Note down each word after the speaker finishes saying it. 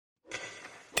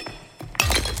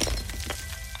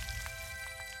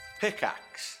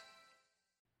Pickaxe.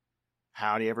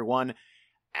 Howdy, everyone.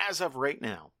 As of right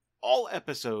now, all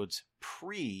episodes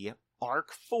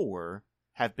pre-Arc 4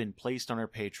 have been placed on our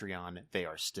Patreon. They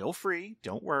are still free,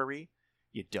 don't worry.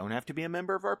 You don't have to be a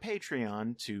member of our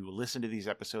Patreon to listen to these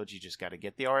episodes. You just got to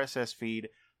get the RSS feed,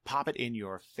 pop it in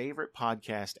your favorite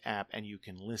podcast app, and you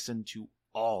can listen to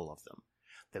all of them.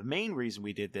 The main reason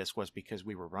we did this was because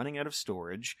we were running out of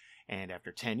storage, and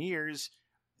after 10 years,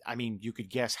 you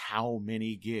could guess how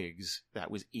many gigs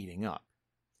that was eating up.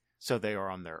 So they are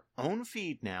on their own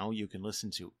feed now. You can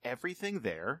listen to everything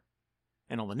there.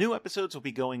 And all the new episodes will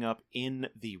be going up in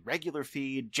the regular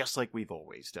feed, just like we've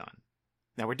always done.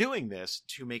 Now, we're doing this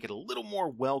to make it a little more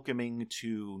welcoming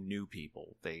to new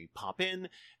people. They pop in,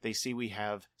 they see we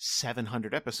have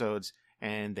 700 episodes,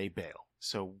 and they bail.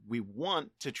 So we want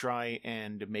to try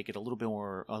and make it a little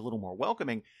more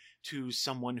welcoming to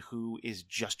someone who is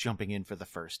just jumping in for the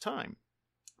first time.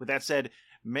 With that said,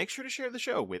 make sure to share the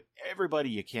show with everybody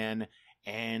you can,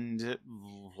 and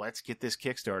let's get this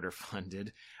Kickstarter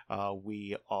funded.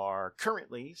 We are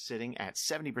currently sitting at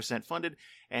 70% funded,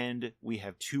 and we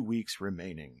have 2 weeks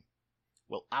remaining.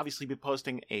 We'll obviously be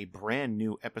posting a brand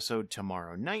new episode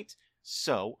tomorrow night,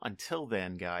 so until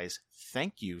then, guys,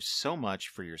 thank you so much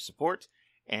for your support,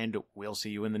 and we'll see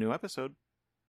you in the new episode.